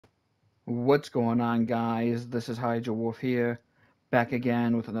What's going on, guys? This is Hydra Wolf here, back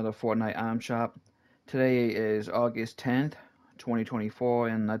again with another Fortnite item shop. Today is August 10th, 2024,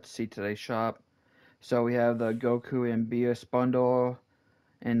 and let's see today's shop. So we have the Goku and Beerus bundle,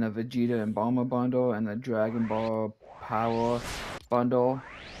 and the Vegeta and Bulma bundle, and the Dragon Ball Power bundle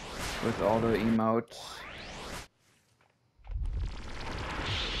with all the emotes.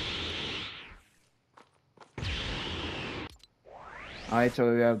 Alright,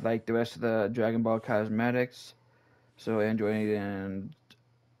 so we have like the rest of the Dragon Ball cosmetics. So Android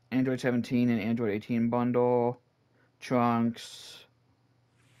 17 and Android 18 bundle, Trunks,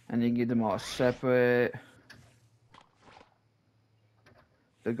 and you can get them all separate.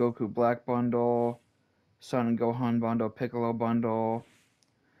 The Goku Black bundle, Sun and Gohan bundle, Piccolo bundle,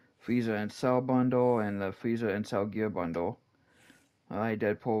 Frieza and Cell bundle, and the Frieza and Cell Gear bundle. Alright,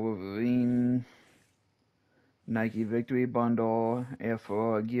 Deadpool Wolverine, Nike Victory bundle, Air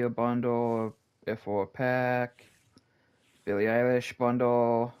 4 Gear bundle, Air 4 pack, Billie Eilish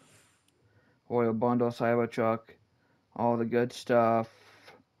bundle, Royal bundle, Cybertruck, all the good stuff.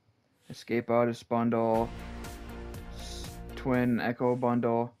 Escape Artist bundle, Twin Echo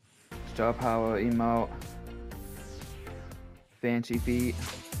bundle, Star Power emote, Fancy Feet,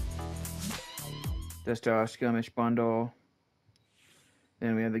 the Star Skirmish bundle.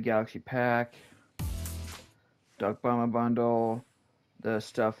 Then we have the Galaxy Pack, Dark Bomber bundle, the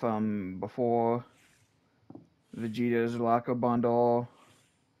stuff from before, Vegeta's Locker bundle,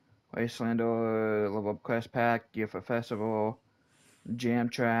 Wastelander Level Up Quest Pack, Gear for Festival, Jam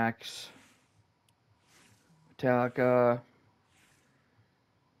Tracks, Metallica,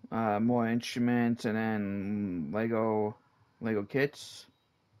 more instruments, and then Lego kits.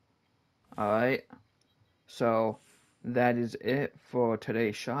 Alright, so that is it for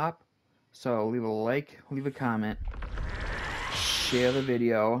today's shop. So leave a like, leave a comment, share the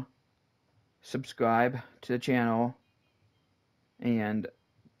video, subscribe to the channel, and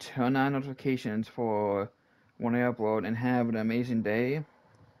turn on notifications for when I upload, and have an amazing day.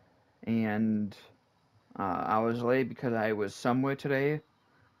 And I was late because I was somewhere today,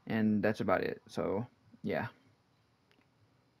 and that's about it. So yeah.